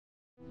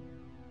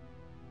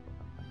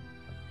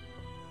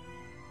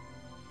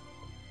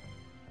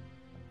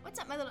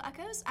my little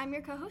echoes? I'm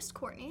your co-host,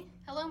 Courtney.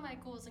 Hello, my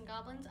ghouls and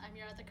goblins. I'm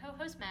your other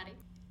co-host, Maddie.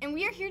 And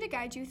we are here to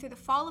guide you through the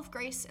fall of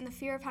grace and the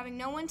fear of having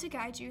no one to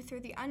guide you through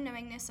the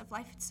unknowingness of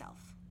life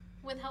itself.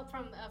 With help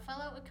from a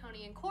fellow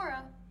Iconian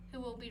Cora, who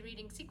will be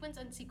reading Sequins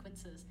and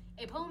Sequences,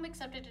 a poem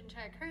accepted into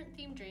our current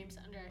theme dreams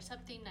under our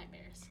sub-theme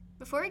nightmares.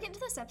 Before we get into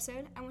this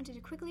episode, I wanted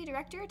to quickly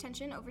direct your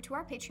attention over to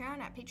our Patreon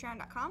at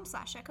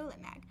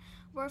patreon.com/echolitmag,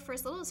 where for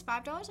as little as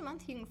 $5 a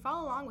month, you can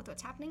follow along with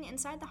what's happening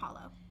inside the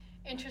Hollow.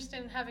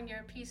 Interested in having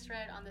your piece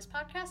read on this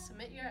podcast?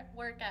 Submit your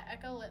work at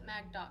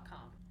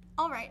echolitmag.com.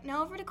 All right,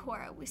 now over to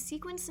Cora with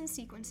Sequins and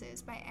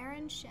Sequences by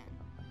Aaron Shin.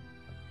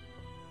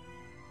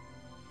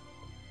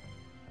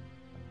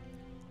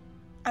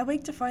 I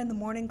wake to find the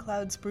morning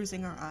clouds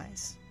bruising our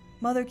eyes.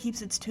 Mother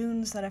keeps its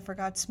tunes that I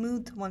forgot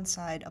smoothed to one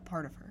side a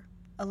part of her,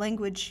 a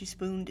language she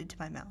spooned into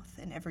my mouth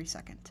in every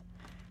second.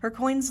 Her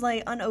coins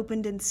lay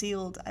unopened and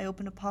sealed. I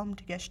open a palm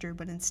to gesture,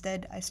 but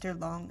instead I stare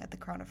long at the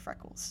crown of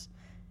freckles,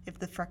 if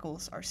the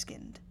freckles are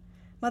skinned.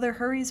 Mother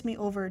hurries me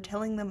over,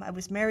 telling them I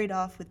was married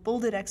off with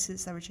bolded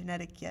X's that were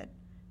genetic, yet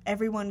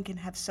everyone can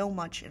have so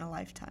much in a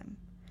lifetime.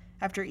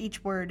 After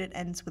each word, it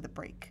ends with a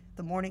break,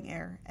 the morning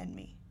air and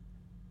me.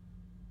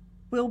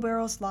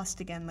 Wheelbarrows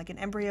lost again, like an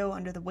embryo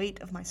under the weight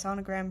of my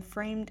sonogram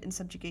framed in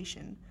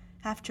subjugation,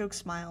 half-choked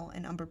smile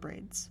and umber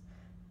braids.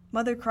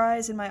 Mother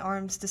cries in my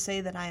arms to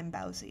say that I am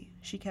Bowsy,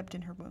 she kept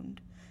in her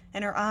wound,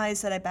 and her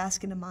eyes that I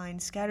bask into mine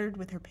scattered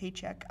with her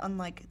paycheck,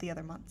 unlike the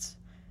other months.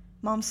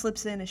 Mom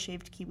slips in a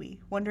shaved kiwi,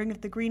 wondering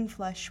if the green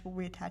flesh will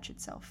reattach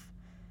itself.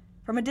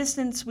 From a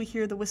distance, we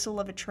hear the whistle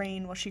of a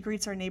train while she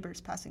greets our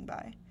neighbors passing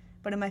by,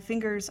 but in my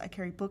fingers I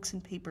carry books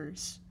and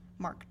papers,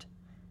 marked.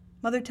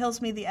 Mother tells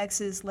me the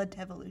X's led to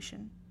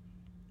evolution.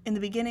 In the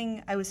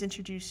beginning, I was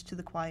introduced to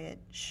the quiet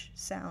shh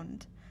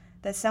sound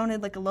that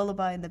sounded like a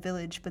lullaby in the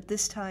village, but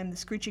this time the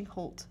screeching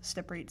halt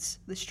separates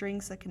the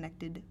strings that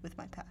connected with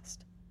my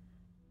past.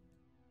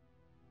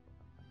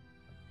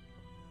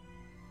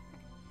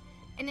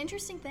 An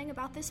interesting thing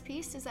about this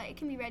piece is that it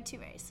can be read two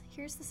ways.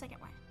 Here's the second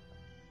way.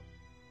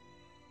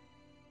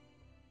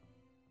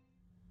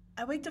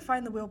 I wake to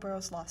find the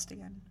wheelbarrows lost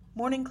again.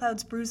 Morning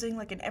clouds bruising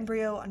like an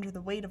embryo under the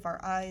weight of our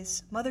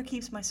eyes. Mother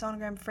keeps my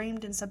sonogram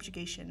framed in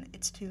subjugation,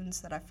 its tunes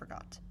that I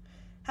forgot.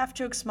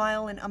 Half-choked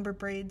smile and umber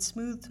braids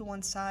smoothed to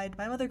one side.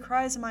 My mother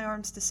cries in my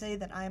arms to say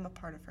that I am a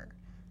part of her.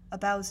 A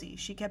Bowsy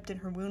she kept in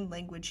her wound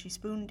language she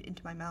spooned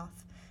into my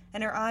mouth,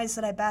 and her eyes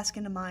that I bask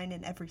into mine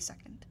in every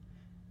second.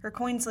 Her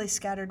coins lay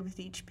scattered with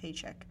each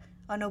paycheck,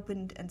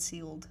 unopened and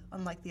sealed,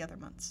 unlike the other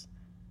months.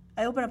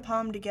 I open a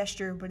palm to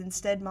gesture, but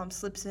instead Mom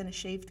slips in a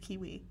shaved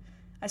kiwi.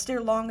 I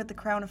stare long at the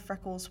crown of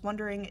freckles,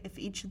 wondering if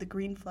each of the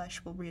green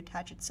flesh will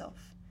reattach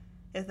itself,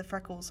 if the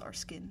freckles are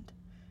skinned.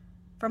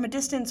 From a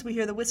distance, we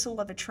hear the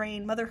whistle of a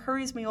train. Mother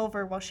hurries me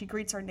over while she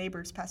greets our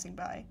neighbors passing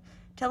by,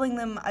 telling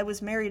them I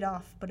was married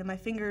off, but in my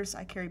fingers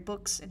I carry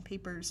books and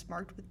papers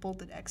marked with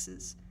bolded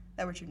X's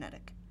that were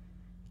genetic.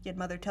 Yet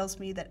Mother tells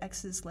me that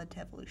X's led to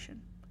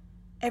evolution.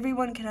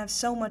 Everyone can have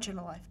so much in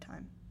a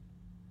lifetime.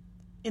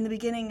 In the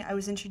beginning, I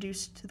was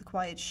introduced to the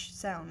quiet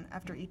sound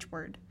after each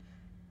word.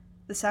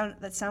 The sound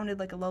that sounded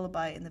like a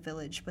lullaby in the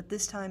village, but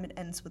this time it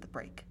ends with a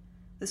break.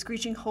 The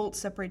screeching halt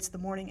separates the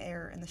morning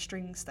air and the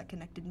strings that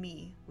connected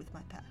me with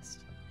my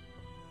past.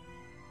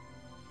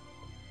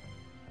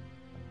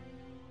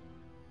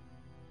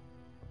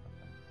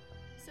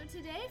 So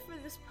today for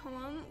this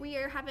poem, we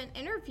have an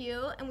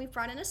interview and we've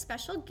brought in a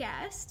special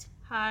guest.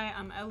 Hi,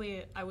 I'm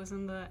Elliot. I was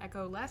in the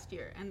Echo last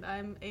year, and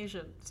I'm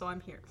Asian, so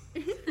I'm here.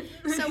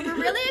 So we're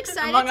really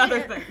excited. Among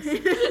other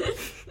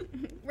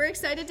things. We're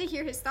excited to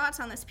hear his thoughts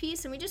on this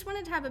piece, and we just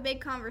wanted to have a big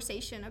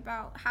conversation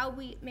about how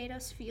we made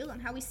us feel and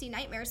how we see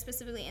nightmares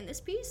specifically in this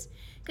piece,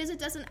 because it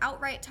doesn't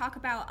outright talk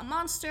about a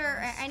monster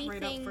or anything.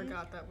 Straight up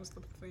forgot that was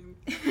the theme.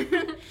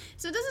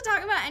 So it doesn't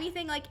talk about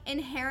anything like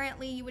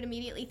inherently you would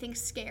immediately think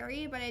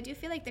scary, but I do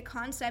feel like the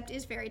concept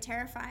is very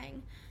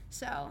terrifying.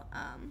 So,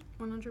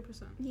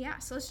 100%. Yeah,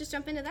 so let's just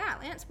jump into that.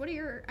 Lance,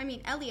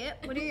 Elliot,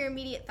 what are your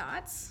immediate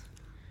thoughts?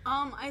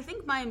 I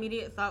think my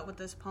immediate thought with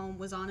this poem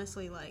was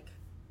honestly, like,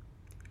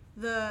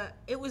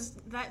 it was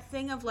that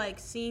thing of, like,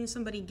 seeing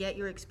somebody get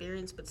your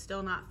experience but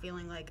still not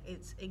feeling like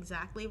it's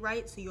exactly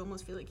right, so you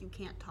almost feel like you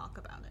can't talk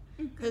about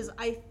it. Because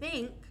I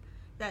think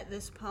that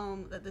this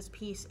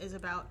piece is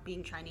about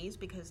being Chinese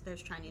because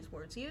there's Chinese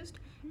words used,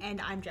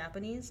 and I'm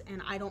Japanese,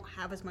 and I don't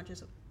have as much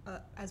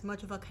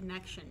of a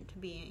connection to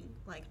being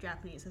like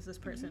Japanese as this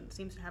person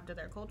seems to have to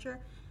their culture,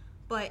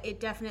 but it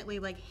definitely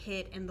like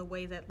hit in the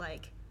way that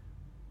like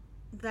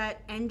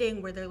that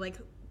ending where they're like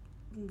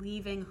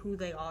leaving who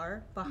they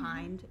are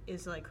behind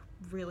is like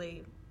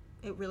really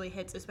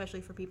hits,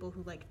 especially for people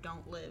who like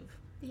don't live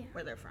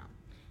where they're from.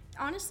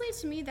 Honestly,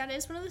 to me, that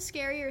is one of the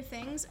scarier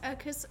things,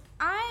 because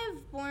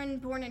I've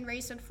born and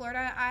raised in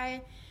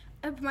Florida.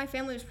 My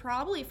family was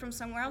probably from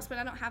somewhere else, but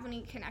I don't have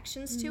any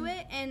connections to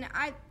it, and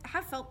I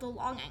have felt the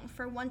longing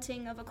for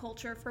wanting of a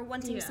culture, for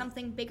wanting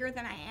something bigger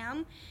than I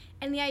am,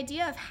 and the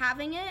idea of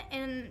having it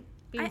and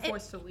being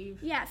forced to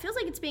leave. Yeah, it feels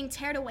like it's being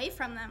teared away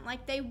from them,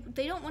 like they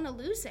don't want to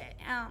lose it,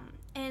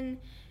 and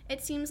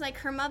it seems like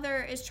her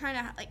mother is trying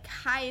to like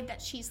hide that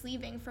she's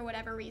leaving for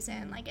whatever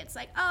reason. Like it's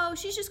like, oh,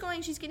 she's just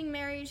going, she's getting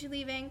married, she's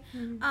leaving.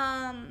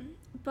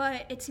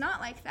 But it's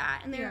not like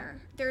that, and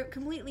they're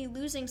completely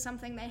losing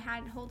something they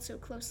had held so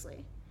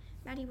closely.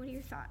 Maddie, what are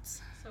your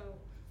thoughts? So,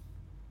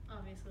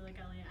 obviously, like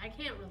Elliot, I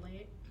can't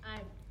relate. I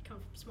come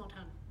from small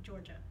town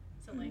Georgia,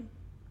 so like,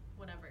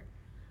 whatever.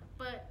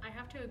 But I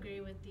have to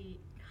agree with the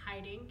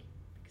hiding,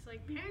 because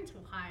like parents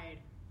will hide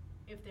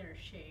if they're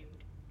ashamed.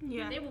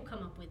 Yeah. They will come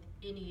up with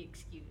any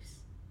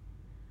excuse.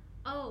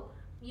 Oh,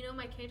 you know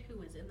my kid who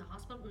was in the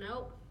hospital?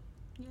 Nope.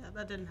 Yeah,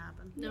 that didn't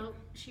happen. Nope.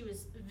 She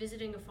was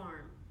visiting a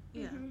farm.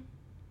 Yeah.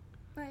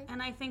 Like,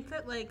 And I think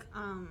that, like,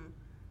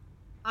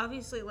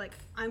 obviously, like,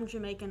 I'm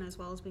Jamaican as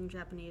well as being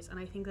Japanese, and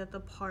I think that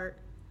the part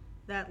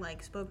that,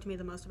 like, spoke to me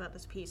the most about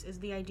this piece is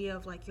the idea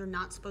of, like, you're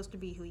not supposed to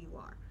be who you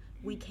are.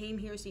 We came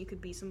here so you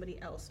could be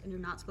somebody else, and you're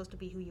not supposed to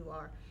be who you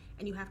are.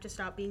 And you have to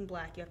stop being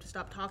black, you have to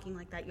stop talking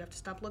like that, you have to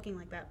stop looking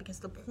like that, because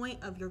the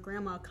point of your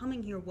grandma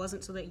coming here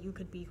wasn't so that you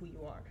could be who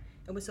you are.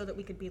 It was so that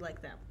we could be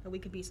like them, that we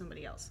could be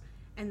somebody else.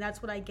 And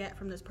that's what I get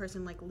from this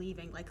person, like,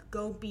 leaving. Like,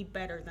 go be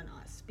better than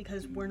us,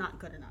 because we're not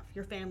good enough.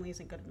 Your family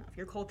isn't good enough.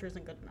 Your culture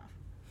isn't good enough.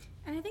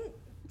 and I think,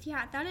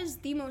 yeah, that is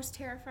the most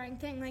terrifying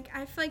thing. Like,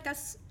 I feel like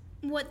that's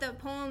what the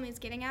poem is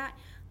getting at.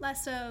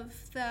 Less of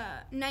the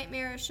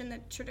nightmarish in the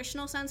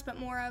traditional sense, but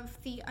more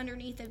of the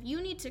underneath of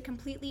you need to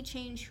completely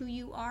change who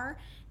you are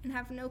and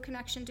have no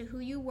connection to who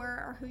you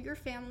were or who your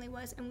family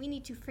was, and we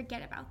need to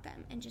forget about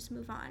them and just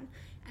move on.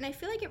 And I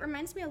feel like it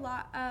reminds me a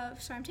lot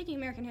of, so I'm taking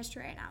American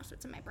history right now, so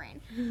it's in my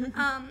brain.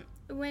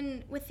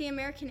 When with the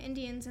American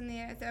Indians and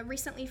the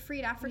recently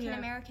freed African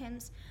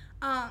Americans,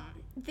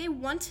 they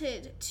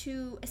wanted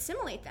to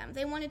assimilate them.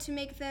 They wanted to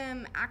make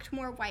them act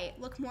more white,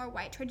 look more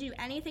white, try to do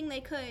anything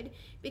they could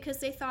because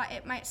they thought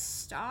it might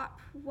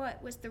stop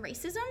what was the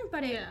racism,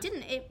 but it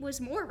didn't. It was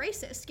more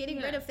racist, getting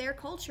rid of their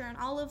culture and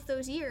all of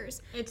those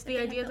years. It's the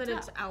idea that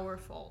it's our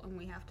fault and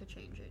we have to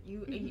change it.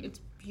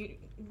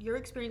 You're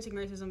experiencing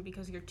racism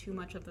because you're too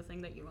much of the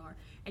thing that you are,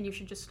 and you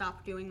should just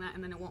stop doing that,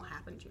 and then it won't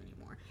happen to you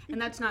anymore. And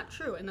that's not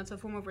true, and that's a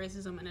form of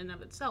racism in and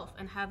of itself.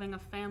 And having a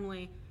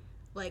family,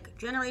 like,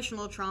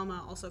 generational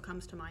trauma also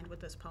comes to mind with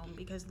this poem,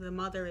 because the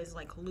mother is,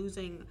 like,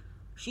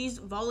 she's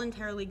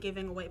voluntarily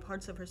giving away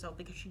parts of herself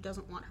because she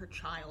doesn't want her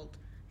child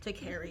to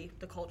carry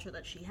the culture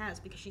that she has,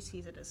 because she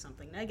sees it as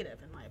something negative,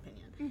 in my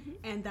opinion.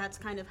 And that's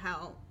kind of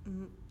how,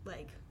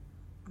 like,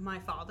 my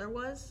father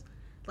was.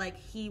 Like,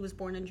 he was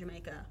born in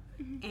Jamaica,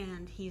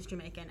 and he's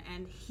Jamaican,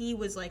 and he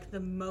was, like, the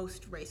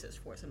most racist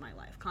force in my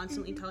life,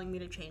 constantly telling me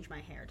to change my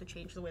hair, to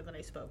change the way that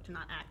I spoke, to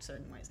not act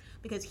certain ways,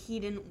 because he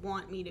didn't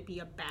want me to be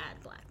a bad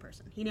black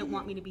person. He didn't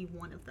want me to be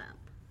one of them.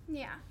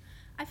 Yeah.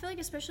 I feel like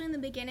especially in the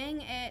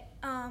beginning,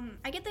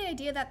 I get the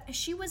idea that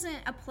she wasn't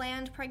a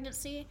planned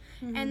pregnancy,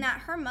 and that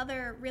her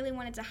mother really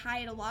wanted to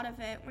hide a lot of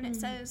it when it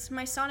says,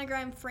 my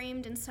sonogram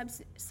framed in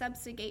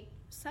subjugation.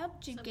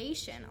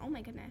 Oh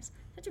my goodness,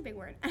 such a big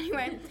word.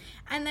 Anyway,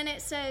 and then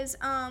it says,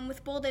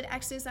 with bolded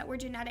X's that were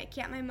genetic,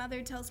 yet my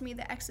mother tells me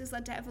the X's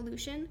led to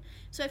evolution.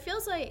 So it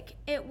feels like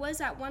it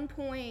was at one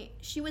point,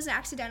 she was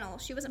accidental,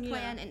 she wasn't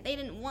planned, and they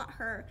didn't want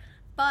her,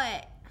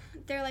 but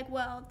they're like,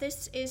 well,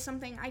 this is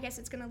something, I guess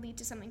it's going to lead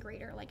to something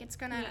greater. Like, it's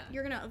going to,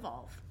 you're going to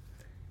evolve.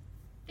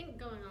 I think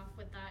going off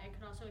with that, it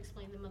could also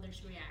explain the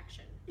mother's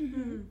reaction.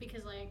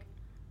 Because, like,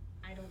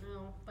 I don't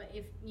know, but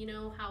if, you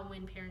know how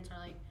when parents are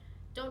like,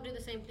 don't do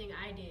the same thing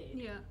I did.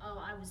 Yeah.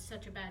 Oh, I was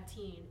such a bad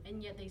teen,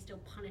 and yet they still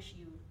punish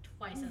you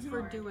twice as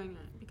For hard. doing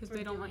it, because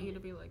they don't want you to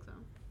be like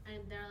them.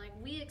 And they're like,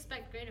 we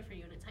expect greater for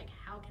you, and it's like,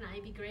 how can I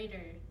be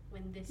greater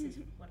when this is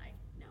what I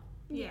know?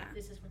 Yeah.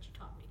 This is what you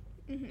taught me.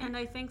 And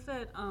I think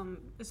that,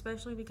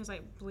 especially because I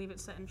believe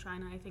it's set in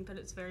China, I think that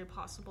it's very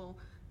possible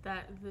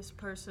that this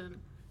person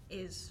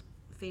is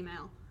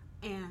female,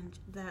 and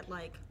that,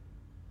 like,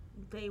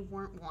 they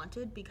weren't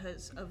wanted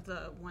because of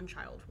the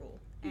one-child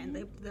rule.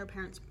 And their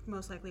parents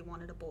most likely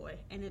wanted a boy.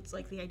 And it's,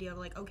 like, the idea of,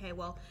 like, okay,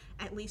 well,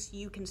 at least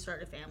you can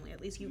start a family. At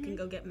least you can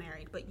go get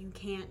married. But you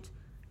can't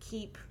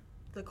keep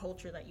the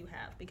culture that you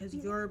have, because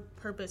your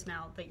purpose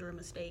now that you're a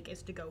mistake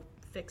is to go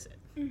fix it.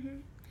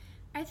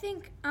 I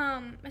think,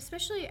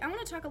 especially, I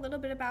want to talk a little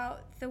bit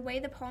about the way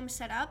the poem's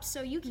set up.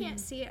 So you can't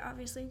see it,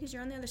 obviously, because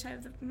you're on the other side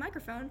of the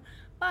microphone.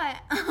 But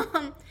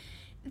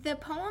the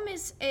poem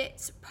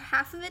it's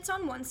half of it's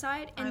on one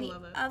side, and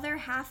the other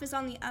half is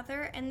on the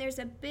other, and there's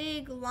a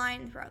big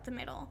line throughout the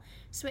middle.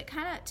 So it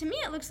kind of, to me,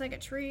 it looks like a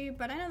tree,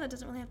 but I know that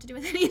doesn't really have to do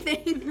with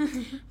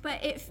anything.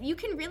 But you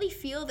can really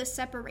feel the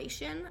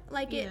separation.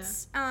 Like,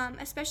 it's,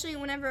 especially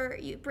whenever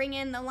you bring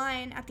in the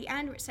line at the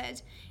end where it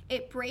says,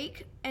 it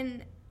break,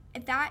 and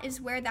that is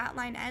where that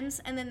line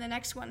ends, and then the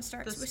next one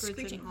starts with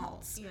screeching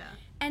halts. Yeah.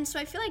 And so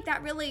I feel like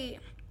that really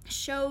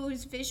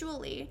shows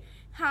visually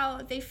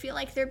how they feel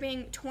like they're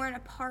being torn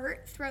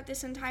apart throughout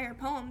this entire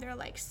poem. They're,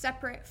 like,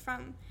 separate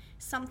from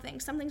something.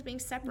 Something's being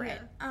separate.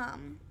 Yeah.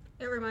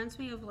 It reminds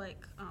me of,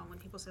 like, when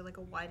people say, like,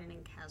 a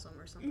widening chasm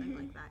or something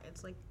like that.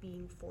 It's, like,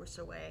 being forced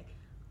away.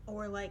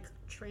 Or, like,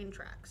 train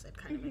tracks. It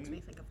kind of makes me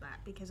think of that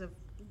because of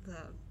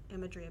the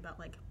imagery about,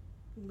 like,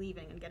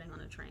 leaving and getting on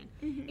a train.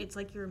 It's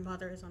like your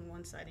mother is on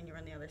one side and you're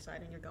on the other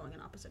side and you're going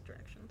in opposite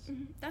directions.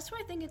 That's why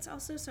I think it's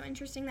also so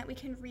interesting that we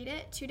can read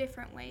it two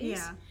different ways.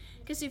 Yeah.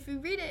 Because if you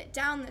read it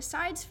down the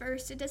sides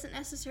first, it doesn't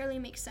necessarily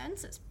make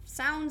sense. It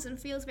sounds and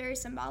feels very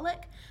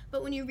symbolic.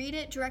 But when you read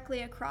it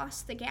directly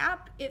across the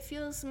gap, it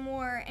feels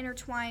more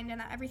intertwined and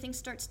that everything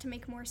starts to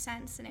make more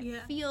sense. And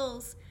it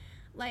feels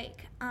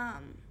like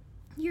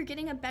you're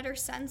getting a better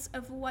sense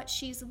of what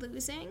she's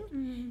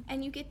losing.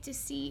 And you get to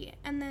see.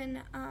 And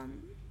then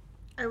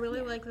I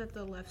really like that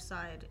the left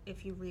side,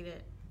 if you read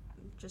it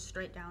just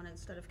straight down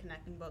instead of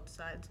connecting both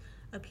sides,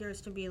 appears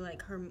to be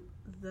like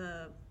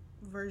the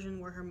version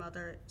where her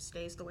mother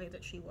stays the way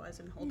that she was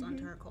and holds on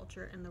to her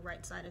culture, and the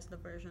right side is the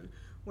version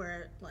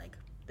where like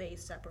they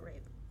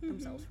separate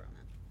themselves from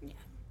it.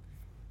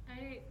 Yeah.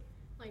 I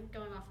like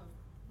going off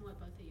of what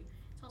both of you.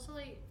 It's also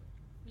like,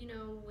 you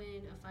know,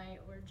 when a fight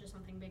or just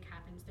something big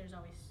happens, there's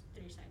always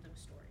three sides of a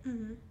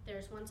story.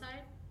 There's one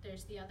side,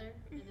 there's the other,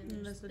 and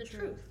then there's the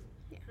truth.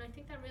 Yeah. And I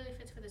think that really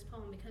fits for this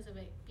poem because of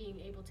it being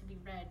able to be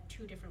read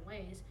two different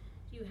ways.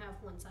 You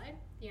have one side,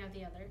 you have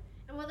the other.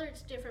 And whether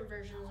it's different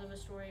versions of a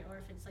story or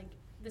if it's like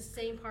the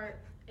same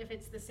part, if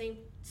it's the same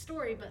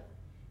story but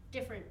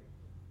different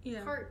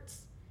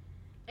parts,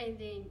 and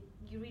then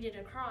you read it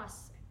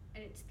across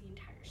and it's the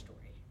entire story.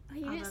 Oh,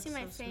 you didn't see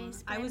my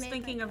face. I was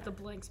thinking of the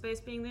blank space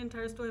being the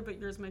entire story, but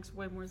yours makes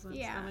way more sense.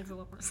 Yeah. That makes a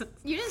lot more sense.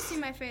 You didn't see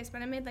my face,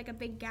 but I made like a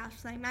big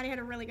gasp. Like, Maddie had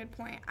a really good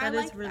point. That I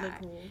like is really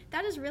that. cool.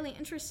 That is really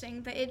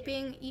interesting, that it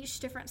being each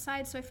different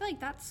side. So I feel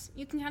like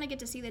you can kind of get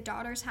to see the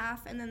daughter's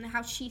half and then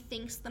how she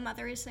thinks the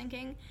mother is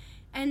thinking.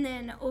 And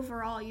then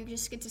overall, you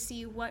just get to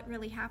see what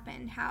really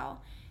happened,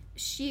 how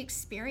she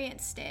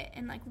experienced it,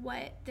 and like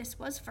what this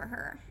was for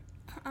her.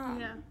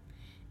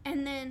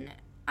 And then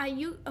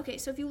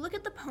so if you look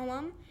at the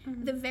poem,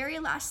 the very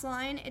last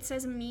line, it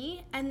says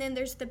me, and then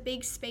there's the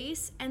big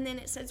space, and then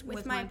it says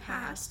with my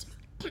past.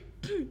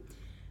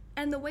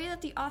 And the way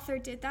that the author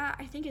did that,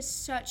 I think is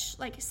such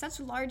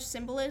large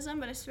symbolism,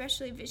 but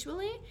especially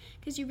visually,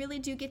 because you really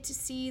do get to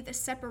see the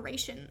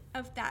separation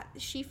of that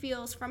she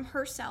feels from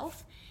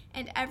herself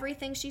and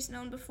everything she's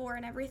known before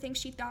and everything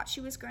she thought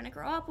she was going to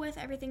grow up with,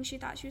 everything she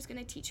thought she was going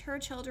to teach her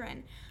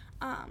children.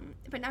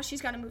 But now she's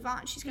got to move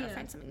on. She's got to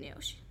find something new.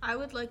 I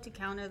would like to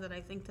counter that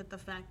I think that the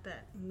fact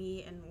that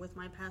me and with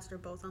my past are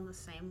both on the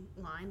same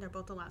line, they're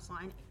both the last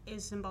line,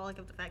 is symbolic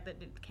of the fact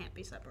that it can't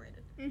be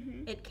separated.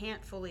 It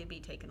can't fully be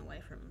taken away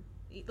from,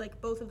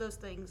 like, both of those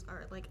things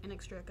are, like,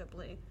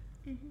 inextricably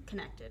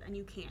connected, and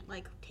you can't,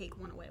 like, take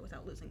one away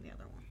without losing the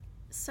other one.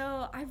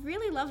 So I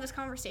really love this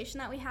conversation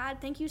that we had.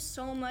 Thank you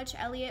so much,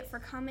 Elliot, for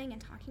coming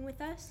and talking with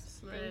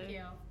us. Thank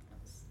you.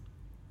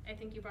 I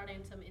think you brought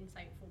in some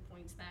insightful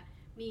points that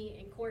me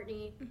and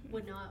Courtney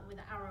would not, with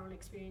our own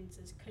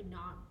experiences, could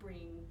not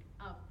bring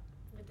up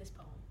with this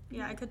poem.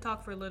 Yeah, I could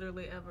talk for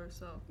literally ever,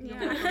 so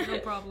no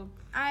problem.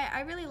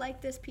 I really like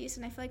this piece,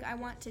 and I feel like I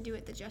want to do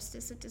it the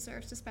justice it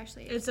deserves,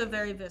 especially. It's a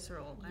very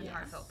visceral and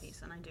heartfelt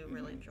piece, and I do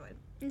really enjoy it.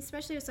 And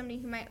especially with somebody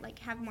who might like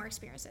have more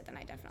experience than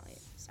I definitely.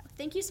 So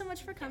thank you so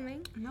much for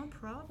coming. No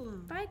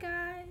problem. Bye,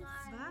 guys.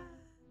 Bye.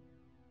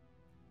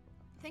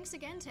 Thanks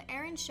again to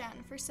Erin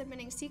Shen for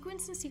submitting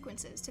Sequins and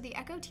Sequences to the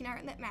Echo Teen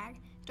Art Lit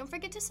Mag. Don't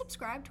forget to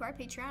subscribe to our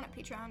Patreon at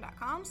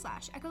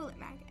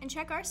patreon.com/EchoLitMag and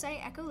check our site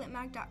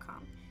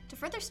echolitmag.com. To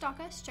further stalk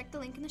us, check the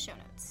link in the show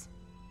notes.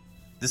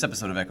 This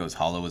episode of Echoes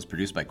Hollow was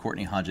produced by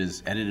Courtney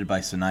Hodges, edited by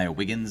Sanaya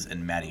Wiggins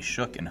and Maddie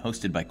Shook, and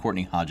hosted by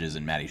Courtney Hodges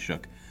and Maddie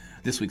Shook.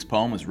 This week's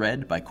poem was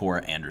read by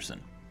Cora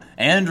Anderson.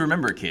 And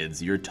remember,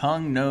 kids, your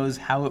tongue knows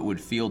how it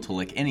would feel to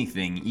lick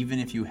anything, even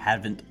if you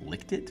haven't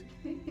licked it.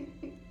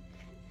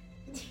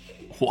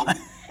 What?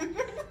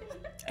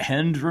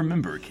 And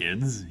remember,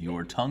 kids,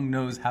 your tongue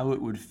knows how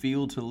it would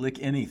feel to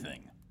lick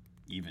anything,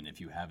 even if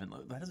you haven't.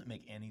 That doesn't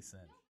make any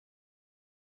sense.